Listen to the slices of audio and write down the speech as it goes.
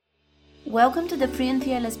Welcome to the Free and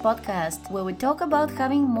Fearless podcast, where we talk about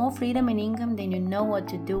having more freedom and income than you know what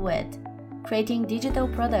to do with, creating digital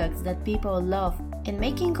products that people love, and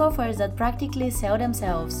making offers that practically sell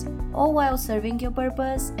themselves, all while serving your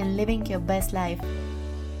purpose and living your best life.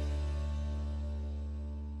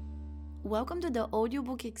 Welcome to the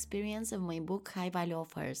audiobook experience of my book High Value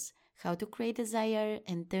Offers: How to Create Desire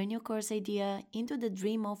and Turn Your Course Idea into the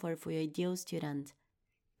Dream Offer for Your Ideal Student.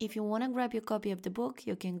 If you want to grab your copy of the book,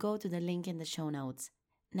 you can go to the link in the show notes.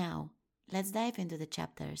 Now, let's dive into the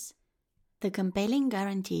chapters. The compelling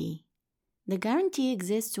guarantee. The guarantee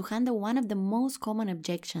exists to handle one of the most common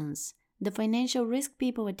objections, the financial risk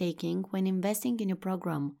people are taking when investing in your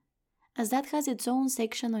program. As that has its own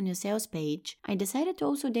section on your sales page, I decided to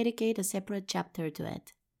also dedicate a separate chapter to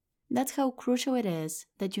it. That's how crucial it is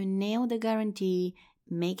that you nail the guarantee,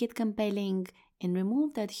 make it compelling, and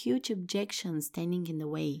remove that huge objection standing in the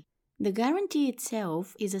way. The guarantee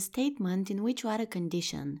itself is a statement in which you add a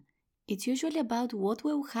condition. It's usually about what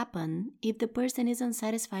will happen if the person isn't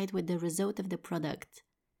satisfied with the result of the product.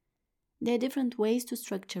 There are different ways to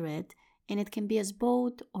structure it, and it can be as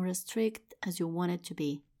bold or as strict as you want it to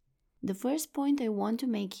be. The first point I want to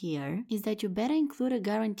make here is that you better include a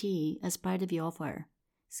guarantee as part of your offer.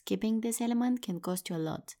 Skipping this element can cost you a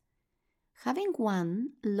lot. Having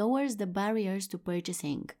one lowers the barriers to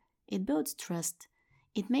purchasing. It builds trust.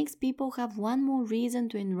 It makes people have one more reason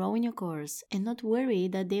to enroll in your course and not worry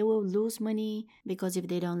that they will lose money because if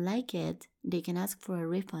they don't like it, they can ask for a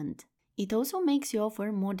refund. It also makes your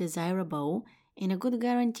offer more desirable, and a good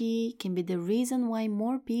guarantee can be the reason why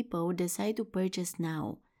more people decide to purchase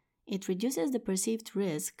now. It reduces the perceived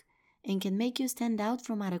risk and can make you stand out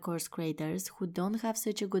from other course creators who don't have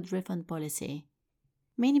such a good refund policy.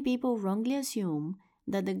 Many people wrongly assume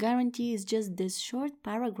that the guarantee is just this short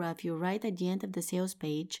paragraph you write at the end of the sales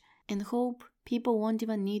page and hope people won't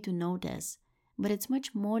even need to notice. But it's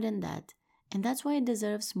much more than that, and that's why it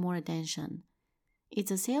deserves more attention.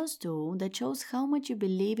 It's a sales tool that shows how much you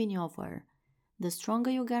believe in your offer. The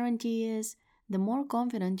stronger your guarantee is, the more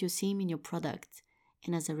confident you seem in your product,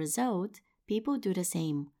 and as a result, people do the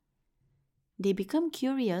same. They become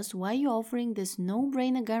curious why you're offering this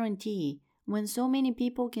no-brainer guarantee when so many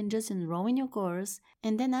people can just enroll in your course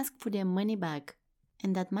and then ask for their money back.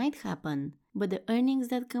 And that might happen, but the earnings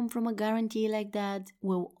that come from a guarantee like that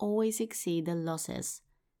will always exceed the losses.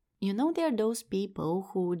 You know, there are those people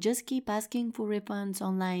who just keep asking for refunds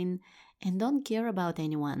online and don't care about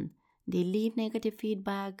anyone. They leave negative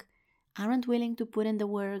feedback, aren't willing to put in the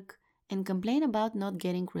work, and complain about not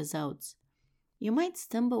getting results. You might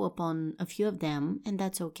stumble upon a few of them, and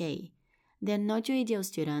that's okay. They're not your ideal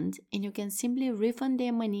student, and you can simply refund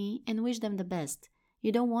their money and wish them the best.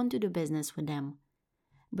 You don't want to do business with them.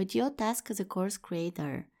 But your task as a course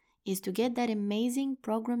creator is to get that amazing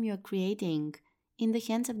program you're creating in the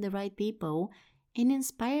hands of the right people and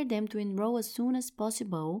inspire them to enroll as soon as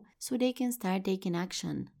possible so they can start taking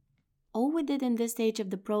action. All we did in this stage of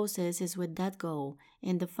the process is with that goal,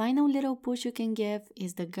 and the final little push you can give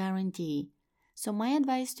is the guarantee. So my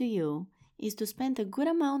advice to you is to spend a good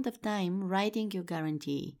amount of time writing your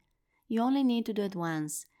guarantee. You only need to do it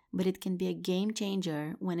once, but it can be a game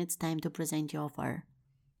changer when it's time to present your offer.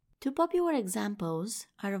 Two popular examples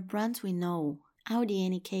are of brands we know, Audi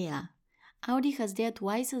and IKEA. Audi has their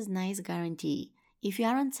twice as nice guarantee. If you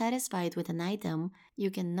aren't satisfied with an item, you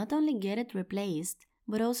can not only get it replaced,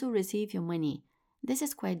 but also receive your money. This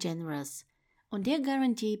is quite generous. On their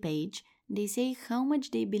guarantee page, they say how much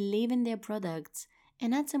they believe in their products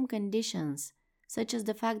and add some conditions, such as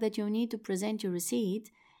the fact that you need to present your receipt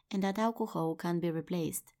and that alcohol can't be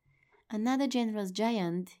replaced. Another generous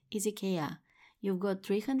giant is IKEA. You've got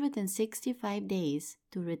 365 days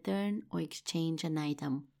to return or exchange an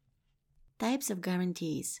item. Types of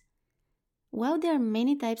guarantees. While there are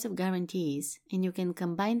many types of guarantees and you can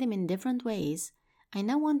combine them in different ways, I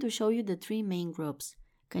now want to show you the three main groups: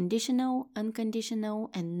 conditional, unconditional,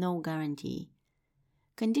 and no guarantee.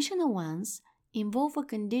 Conditional ones involve a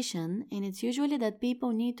condition, and it's usually that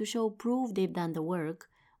people need to show proof they've done the work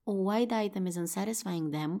or why the item isn't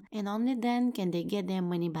satisfying them, and only then can they get their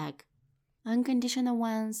money back. Unconditional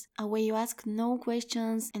ones are where you ask no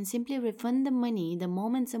questions and simply refund the money the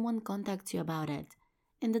moment someone contacts you about it.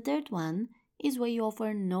 And the third one is where you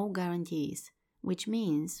offer no guarantees, which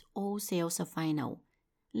means all sales are final.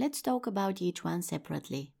 Let's talk about each one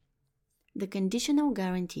separately. The conditional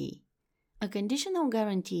guarantee. A conditional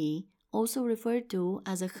guarantee, also referred to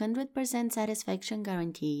as a 100% satisfaction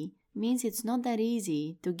guarantee, means it's not that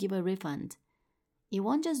easy to give a refund. You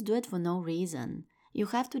won't just do it for no reason. You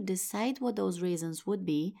have to decide what those reasons would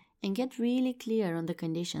be and get really clear on the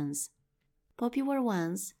conditions. Popular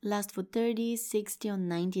ones last for 30, 60, or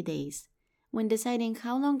 90 days. When deciding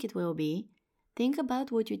how long it will be, think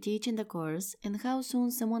about what you teach in the course and how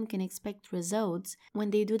soon someone can expect results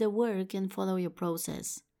when they do the work and follow your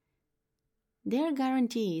process. There are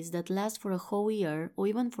guarantees that last for a whole year or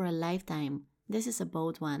even for a lifetime. This is a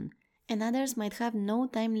bold one. And others might have no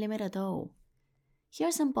time limit at all. Here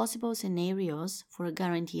are some possible scenarios for a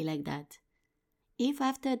guarantee like that. If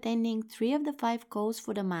after attending 3 of the 5 calls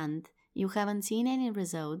for the month, you haven't seen any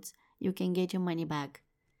results, you can get your money back.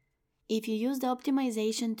 If you use the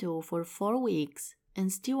optimization tool for 4 weeks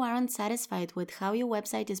and still aren't satisfied with how your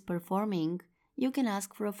website is performing, you can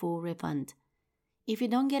ask for a full refund. If you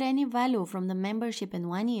don't get any value from the membership in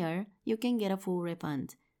 1 year, you can get a full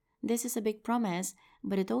refund. This is a big promise,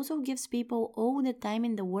 but it also gives people all the time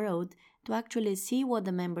in the world to actually see what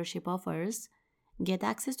the membership offers, get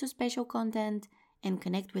access to special content, and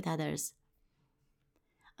connect with others.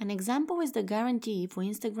 An example is the guarantee for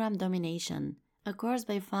Instagram domination, a course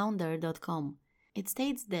by founder.com. It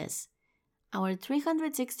states this: our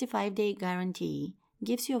 365-day guarantee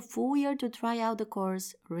gives you a full year to try out the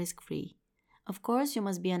course risk-free. Of course, you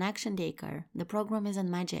must be an action taker. The program isn't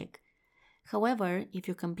magic. However, if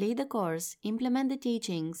you complete the course, implement the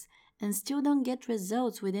teachings, and still don't get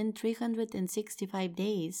results within 365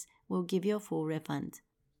 days, we'll give you a full refund.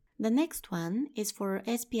 The next one is for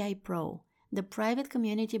SPI Pro, the private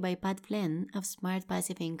community by Pat Flynn of Smart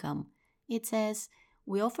Passive Income. It says,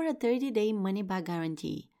 we offer a 30-day money-back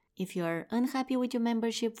guarantee. If you are unhappy with your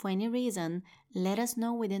membership for any reason, let us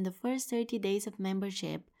know within the first 30 days of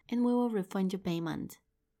membership and we will refund your payment.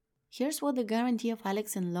 Here's what the guarantee of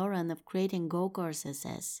Alex and Lauren of Create and Go courses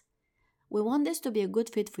says. We want this to be a good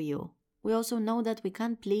fit for you. We also know that we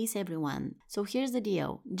can't please everyone. So here's the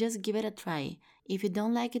deal. Just give it a try. If you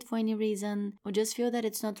don't like it for any reason or just feel that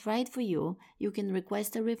it's not right for you, you can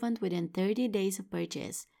request a refund within 30 days of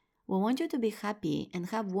purchase. We want you to be happy and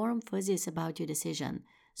have warm fuzzies about your decision.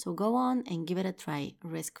 So go on and give it a try,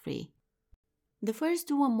 risk-free. The first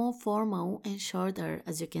two are more formal and shorter,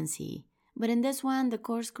 as you can see. But in this one, the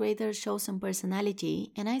course creators show some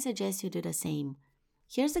personality, and I suggest you do the same.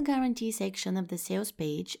 Here's the guarantee section of the sales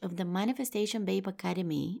page of the Manifestation Babe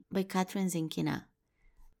Academy by Katrin Zinkina.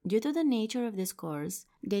 Due to the nature of this course,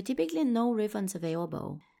 there are typically no refunds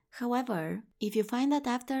available. However, if you find that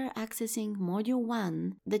after accessing Module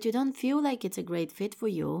 1 that you don't feel like it's a great fit for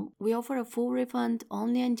you, we offer a full refund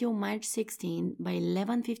only until March 16 by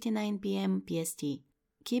 11:59 p.m. PST.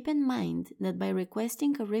 Keep in mind that by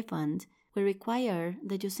requesting a refund, we require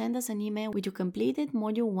that you send us an email with your completed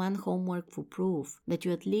Module 1 homework for proof that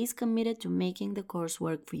you at least committed to making the course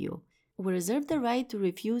work for you. We reserve the right to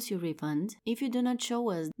refuse your refund if you do not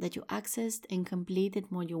show us that you accessed and completed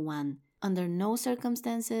Module 1. Under no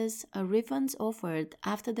circumstances are refunds offered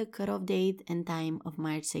after the cutoff date and time of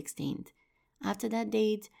March 16th. After that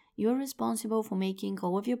date, you are responsible for making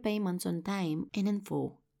all of your payments on time and in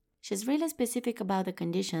full. She's really specific about the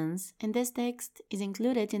conditions, and this text is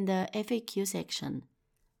included in the FAQ section.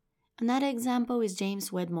 Another example is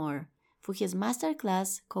James Wedmore. For his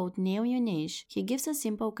masterclass called Nail Your Niche, he gives a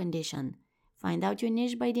simple condition: find out your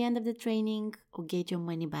niche by the end of the training or get your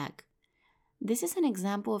money back. This is an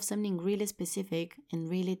example of something really specific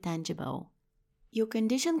and really tangible. Your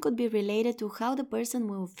condition could be related to how the person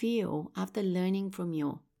will feel after learning from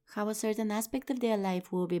you, how a certain aspect of their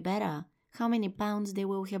life will be better, how many pounds they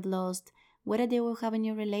will have lost, whether they will have a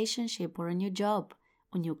new relationship or a new job,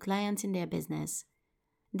 or new clients in their business.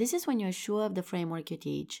 This is when you're sure of the framework you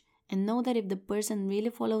teach, and know that if the person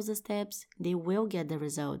really follows the steps, they will get the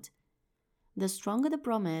result. The stronger the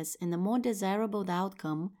promise and the more desirable the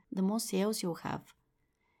outcome, the more sales you'll have.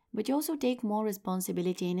 But you also take more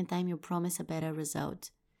responsibility anytime you promise a better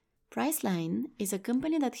result. Priceline is a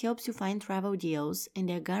company that helps you find travel deals, and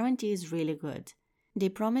their guarantee is really good. They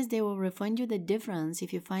promise they will refund you the difference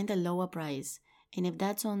if you find a lower price, and if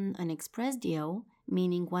that's on an express deal,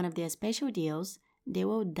 meaning one of their special deals, they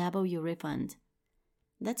will double your refund.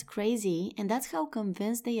 That's crazy, and that's how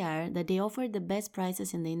convinced they are that they offer the best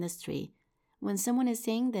prices in the industry. When someone is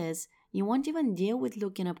saying this, you won't even deal with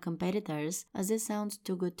looking up competitors, as this sounds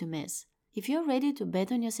too good to miss. If you're ready to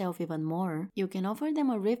bet on yourself even more, you can offer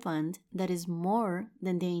them a refund that is more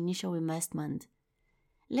than their initial investment.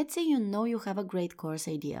 Let's say you know you have a great course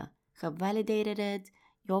idea, have validated it,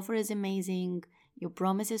 your offer is amazing, your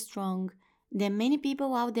promise is strong. There are many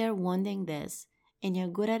people out there wanting this, and you're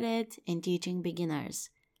good at it and teaching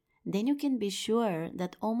beginners. Then you can be sure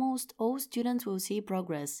that almost all students will see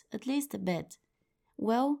progress, at least a bit.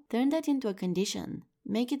 Well, turn that into a condition,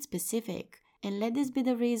 make it specific, and let this be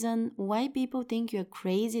the reason why people think you're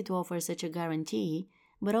crazy to offer such a guarantee,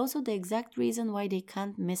 but also the exact reason why they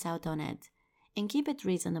can't miss out on it. And keep it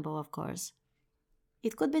reasonable, of course.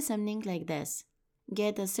 It could be something like this.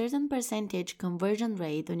 Get a certain percentage conversion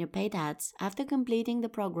rate on your paid ads after completing the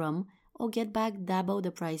program, or get back double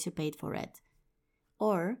the price you paid for it.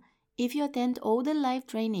 Or, if you attend all the live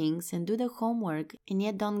trainings and do the homework and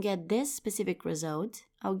yet don't get this specific result,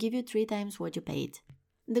 I'll give you 3 times what you paid.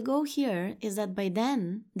 The goal here is that by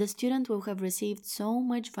then, the student will have received so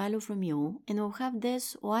much value from you and will have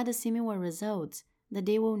this or other similar results that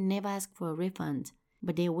they will never ask for a refund,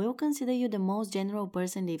 but they will consider you the most general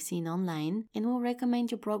person they've seen online and will recommend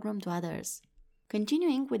your program to others.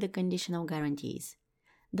 Continuing with the conditional guarantees.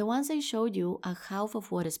 The ones I showed you are half of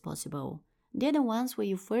what is possible. They're the ones where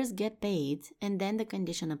you first get paid and then the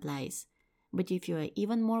condition applies. But if you are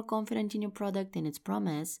even more confident in your product and its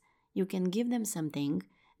promise, you can give them something,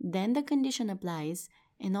 then the condition applies,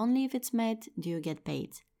 and only if it's met do you get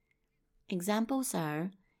paid. Examples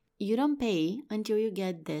are, you don't pay until you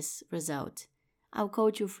get this result. I'll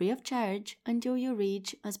coach you free of charge until you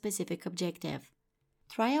reach a specific objective.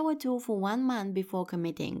 Try our tool for 1 month before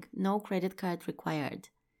committing, no credit card required.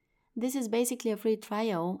 This is basically a free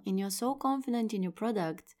trial and you're so confident in your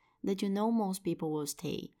product that you know most people will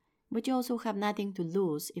stay, but you also have nothing to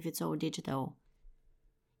lose if it's all digital.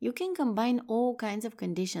 You can combine all kinds of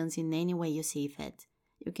conditions in any way you see fit.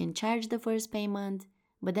 You can charge the first payment,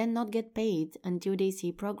 but then not get paid until they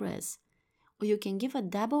see progress. Or you can give a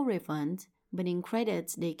double refund, but in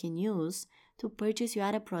credits they can use to purchase your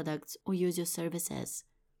other products or use your services.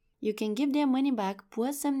 You can give their money back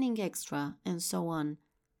plus something extra, and so on.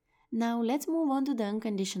 Now let's move on to the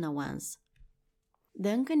unconditional ones. The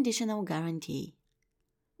unconditional guarantee.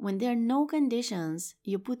 When there are no conditions,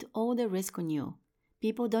 you put all the risk on you.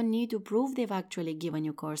 People don't need to prove they've actually given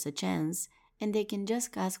your course a chance, and they can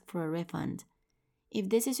just ask for a refund. If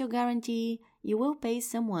this is your guarantee, you will pay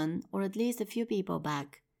someone or at least a few people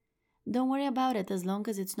back. Don't worry about it as long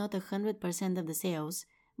as it's not 100% of the sales,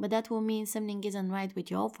 but that will mean something isn't right with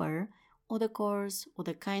your offer, or the course, or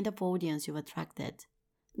the kind of audience you've attracted.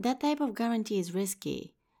 That type of guarantee is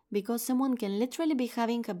risky, because someone can literally be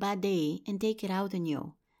having a bad day and take it out on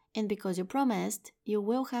you. And because you promised, you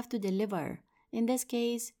will have to deliver, in this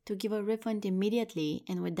case, to give a refund immediately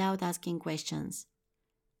and without asking questions.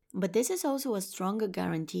 But this is also a stronger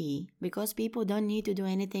guarantee, because people don't need to do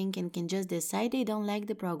anything and can just decide they don't like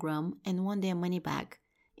the program and want their money back.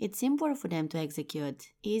 It's simpler for them to execute,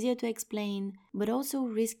 easier to explain, but also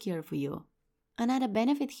riskier for you. Another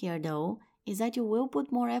benefit here, though, is that you will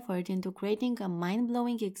put more effort into creating a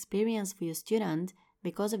mind-blowing experience for your student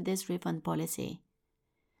because of this refund policy.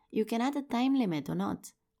 You can add a time limit or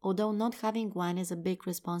not, although not having one is a big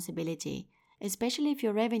responsibility, especially if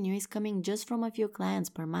your revenue is coming just from a few clients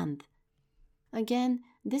per month. Again,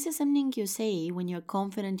 this is something you say when you're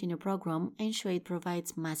confident in your program and sure it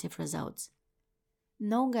provides massive results.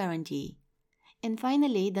 No guarantee. And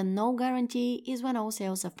finally, the no guarantee is when all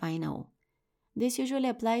sales are final. This usually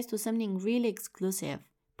applies to something really exclusive,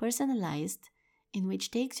 personalized, and which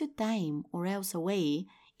takes you time or else away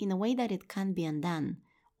in a way that it can't be undone,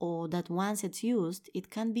 or that once it's used, it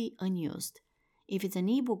can't be unused. If it's an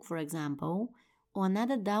ebook, for example, or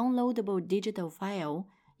another downloadable digital file,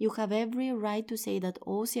 you have every right to say that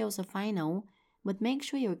all sales are final, but make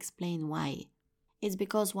sure you explain why. It's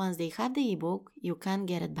because once they have the ebook, you can't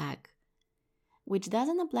get it back. Which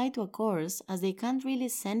doesn't apply to a course, as they can't really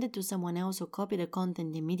send it to someone else or copy the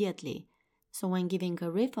content immediately. So when giving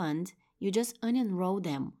a refund, you just unenroll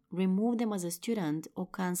them, remove them as a student, or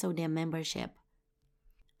cancel their membership.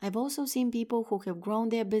 I've also seen people who have grown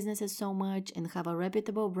their businesses so much and have a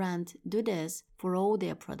reputable brand do this for all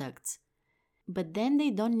their products. But then they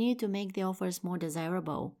don't need to make the offers more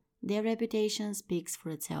desirable. Their reputation speaks for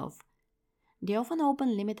itself. They often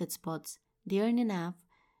open limited spots, they earn enough,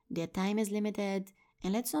 their time is limited,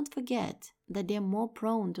 and let's not forget that they're more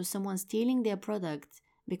prone to someone stealing their product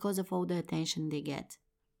because of all the attention they get.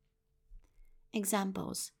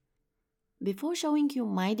 Examples. Before showing you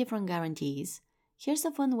my different guarantees, here's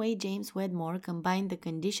a fun way James Wedmore combined the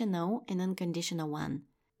conditional and unconditional one.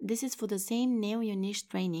 This is for the same Nail Your Niche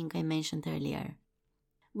training I mentioned earlier.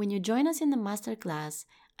 When you join us in the masterclass,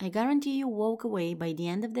 I guarantee you walk away by the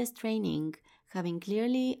end of this training having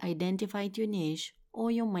clearly identified your niche or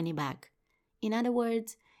your money back. In other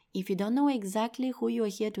words, if you don't know exactly who you are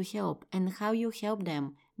here to help and how you help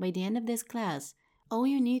them by the end of this class, all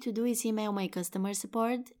you need to do is email my customer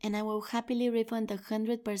support and I will happily refund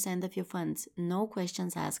 100% of your funds, no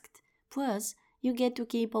questions asked. Plus, you get to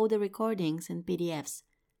keep all the recordings and PDFs.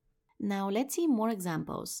 Now let's see more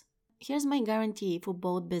examples. Here's my guarantee for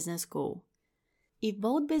both business school. If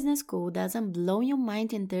Boat Business School doesn't blow your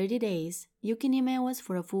mind in 30 days, you can email us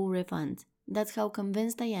for a full refund. That's how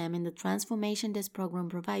convinced I am in the transformation this program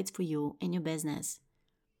provides for you and your business.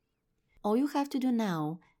 All you have to do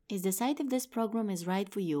now is decide if this program is right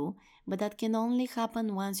for you, but that can only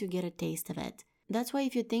happen once you get a taste of it. That's why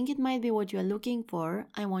if you think it might be what you are looking for,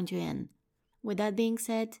 I want you in. With that being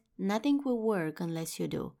said, nothing will work unless you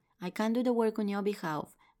do. I can't do the work on your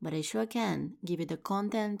behalf, but I sure can give you the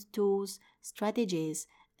content, tools, strategies,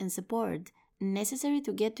 and support necessary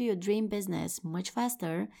to get to your dream business much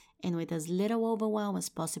faster and with as little overwhelm as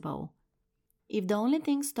possible. If the only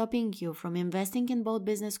thing stopping you from investing in Boat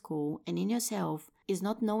Business School and in yourself is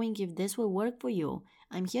not knowing if this will work for you,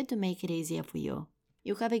 I'm here to make it easier for you.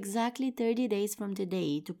 You have exactly 30 days from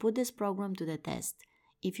today to put this program to the test.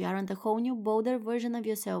 If you aren't a whole new bolder version of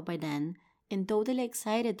yourself by then and totally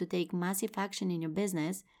excited to take massive action in your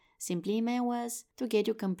business, simply email us to get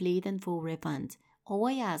your complete and full refund. All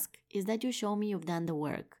I ask is that you show me you've done the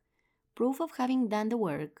work. Proof of having done the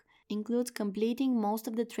work includes completing most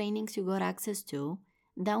of the trainings you got access to,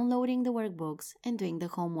 downloading the workbooks, and doing the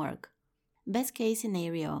homework. Best case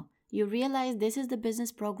scenario, you realize this is the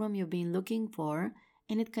business program you've been looking for,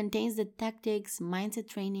 and it contains the tactics, mindset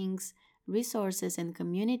trainings, resources, and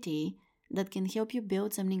community that can help you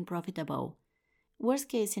build something profitable. Worst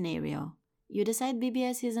case scenario, you decide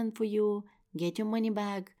BBS isn't for you, get your money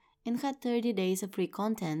back, and had 30 days of free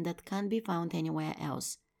content that can't be found anywhere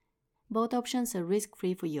else. Both options are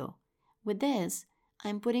risk-free for you. With this,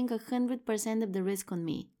 I'm putting 100% of the risk on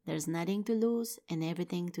me. There's nothing to lose and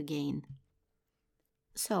everything to gain.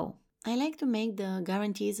 So, I like to make the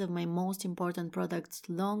guarantees of my most important products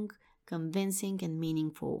long, convincing, and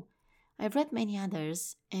meaningful. I've read many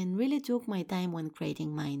others and really took my time when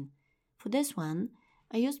creating mine. For this one,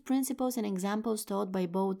 I used principles and examples taught by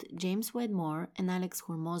both James Wedmore and Alex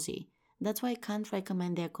Hormozy. That's why I can't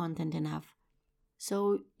recommend their content enough.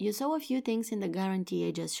 So, you saw a few things in the guarantee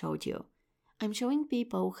I just showed you. I'm showing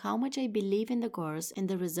people how much I believe in the course and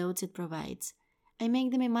the results it provides. I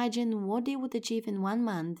make them imagine what they would achieve in 1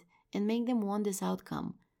 month and make them want this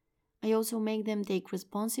outcome. I also make them take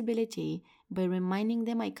responsibility by reminding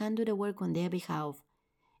them I can't do the work on their behalf.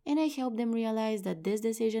 And I help them realize that this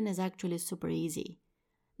decision is actually super easy.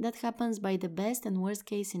 That happens by the best and worst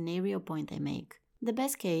case scenario point I make. The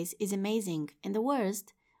best case is amazing, and the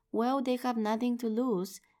worst, well, they have nothing to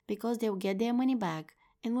lose because they'll get their money back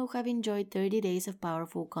and will have enjoyed 30 days of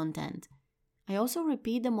powerful content. I also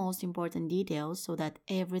repeat the most important details so that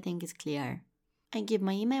everything is clear. I give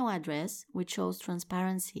my email address, which shows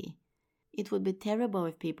transparency. It would be terrible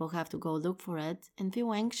if people have to go look for it and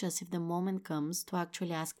feel anxious if the moment comes to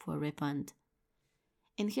actually ask for a refund.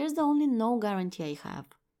 And here's the only no guarantee I have.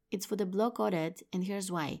 It's for the blog audit, and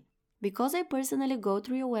here's why. Because I personally go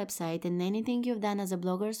through your website and anything you've done as a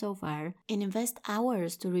blogger so far and invest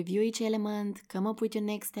hours to review each element, come up with your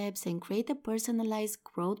next steps, and create a personalized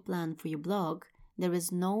growth plan for your blog, there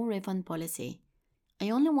is no refund policy. I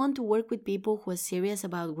only want to work with people who are serious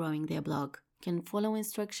about growing their blog, can follow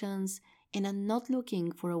instructions, and are not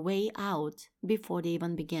looking for a way out before they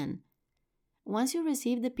even begin. Once you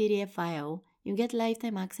receive the PDF file, you get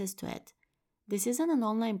lifetime access to it. This isn't an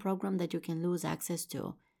online program that you can lose access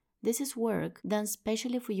to. This is work done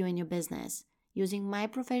specially for you and your business, using my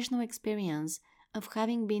professional experience of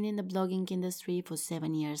having been in the blogging industry for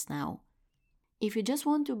 7 years now. If you just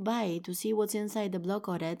want to buy to see what's inside the blog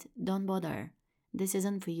audit, don't bother. This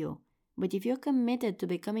isn't for you. But if you're committed to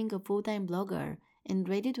becoming a full-time blogger and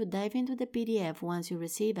ready to dive into the PDF once you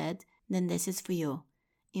receive it, then this is for you.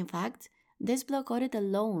 In fact, this blog audit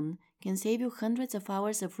alone can save you hundreds of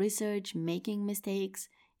hours of research, making mistakes,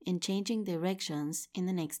 and changing directions in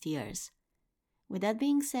the next years. With that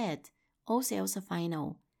being said, all sales are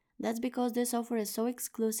final. That's because this offer is so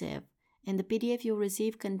exclusive, and the PDF you'll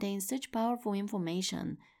receive contains such powerful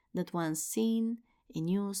information that once seen and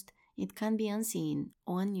used, it can't be unseen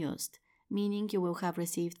or unused, meaning you will have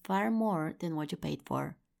received far more than what you paid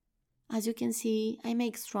for. As you can see, I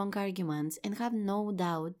make strong arguments and have no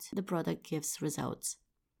doubt the product gives results.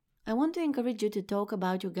 I want to encourage you to talk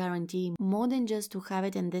about your guarantee more than just to have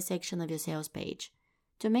it in this section of your sales page.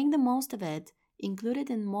 To make the most of it, include it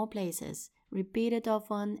in more places, repeat it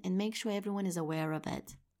often, and make sure everyone is aware of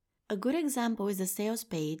it. A good example is the sales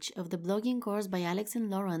page of the blogging course by Alex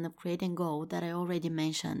and Lauren of Create and Go that I already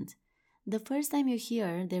mentioned. The first time you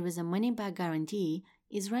hear there is a money-back guarantee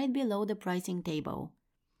is right below the pricing table,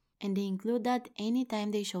 and they include that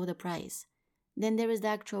anytime they show the price. Then there is the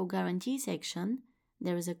actual guarantee section.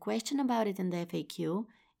 There is a question about it in the FAQ,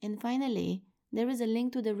 and finally, there is a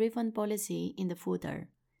link to the refund policy in the footer.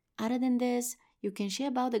 Other than this, You can share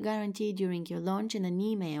about the guarantee during your launch in an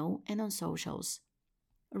email and on socials.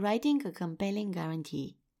 Writing a compelling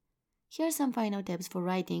guarantee. Here are some final tips for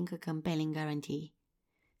writing a compelling guarantee.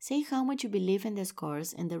 Say how much you believe in this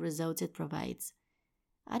course and the results it provides.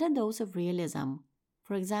 Add a dose of realism.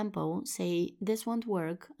 For example, say, "This won't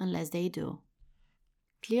work unless they do."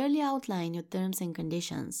 Clearly outline your terms and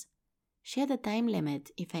conditions. Share the time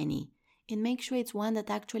limit, if any, and make sure it's one that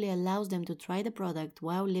actually allows them to try the product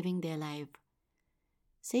while living their life.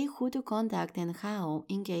 Say who to contact and how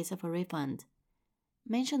in case of a refund.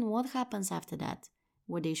 Mention what happens after that,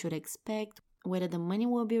 what they should expect, whether the money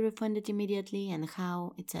will be refunded immediately and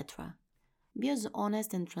how, etc. Be as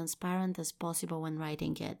honest and transparent as possible when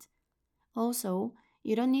writing it. Also,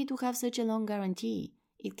 you don't need to have such a long guarantee.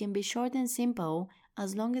 It can be short and simple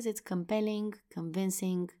as long as it's compelling,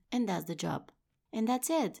 convincing, and does the job. And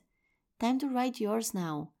that's it. Time to write yours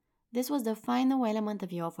now. This was the final element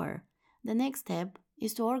of your offer. The next step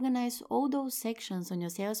is to organize all those sections on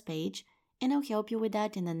your sales page, and I'll help you with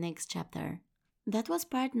that in the next chapter. That was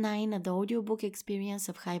part 9 of the audiobook experience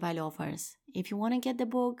of high value offers. If you want to get the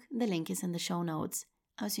book, the link is in the show notes.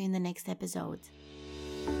 I'll see you in the next episode.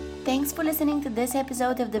 Thanks for listening to this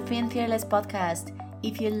episode of the Free and Fearless podcast.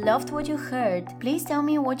 If you loved what you heard, please tell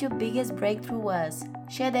me what your biggest breakthrough was.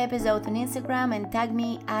 Share the episode on Instagram and tag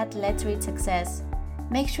me at Let's Read Success.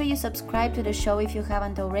 Make sure you subscribe to the show if you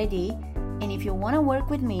haven't already. And if you want to work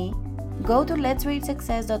with me, go to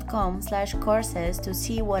letsreadsuccess.com/courses to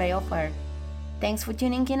see what I offer. Thanks for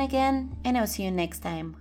tuning in again, and I'll see you next time.